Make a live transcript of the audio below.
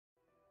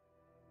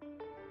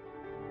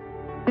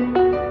If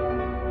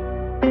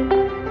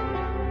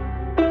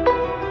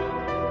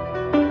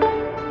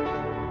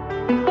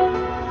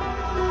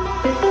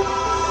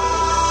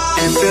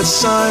it's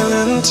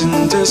silent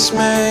in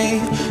dismay,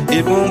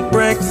 it won't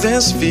break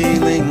this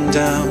feeling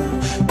down.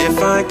 If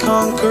I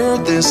conquer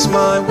this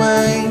my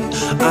way,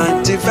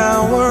 I'd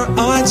devour,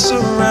 I'd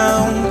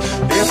surround.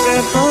 If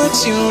it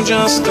hurts you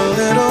just a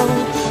little,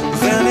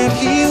 then it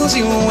heals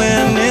you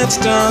when it's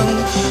done.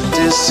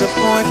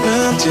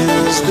 Disappointment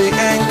is the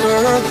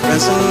anchor,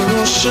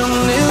 resolution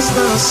is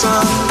the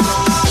sun.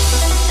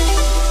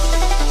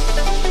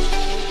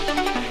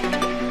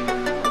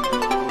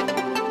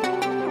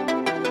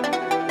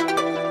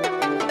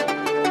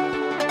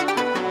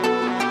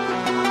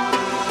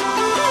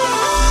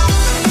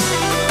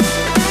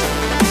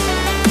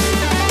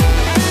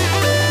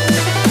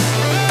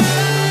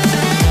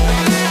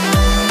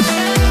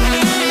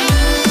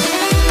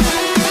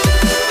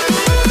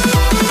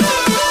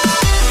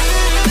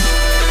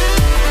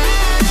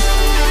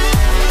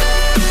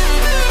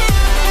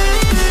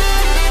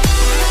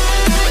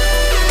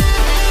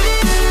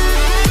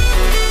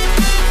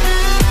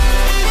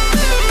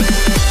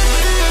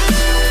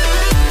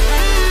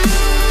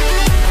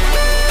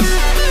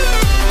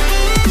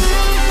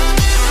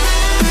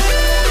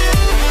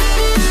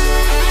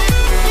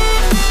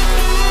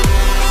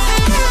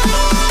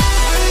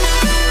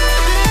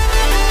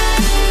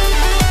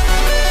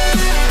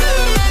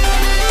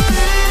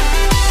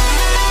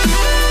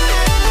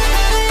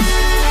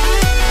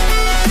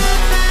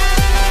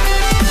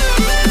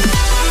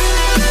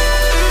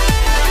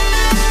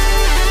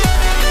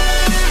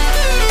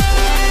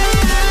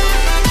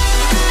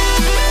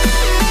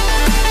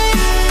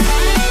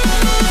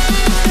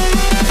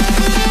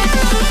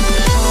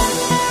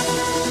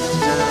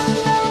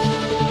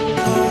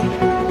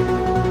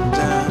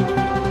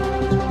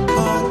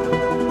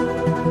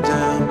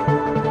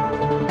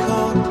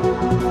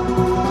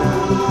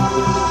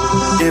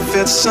 If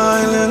it's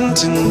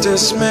silent in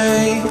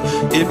dismay,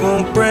 it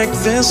won't break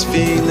this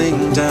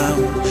feeling down.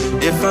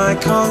 If I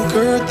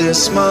conquered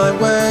this my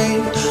way,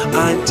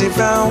 I'd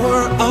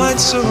devour, I'd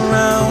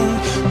surround.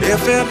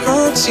 If it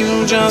hurts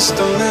you just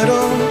a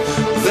little,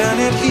 then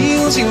it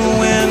heals you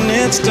when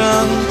it's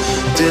done.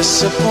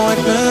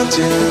 Disappointment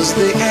is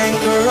the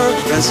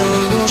anchor,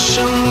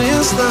 resolution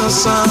is the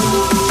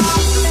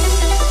sun.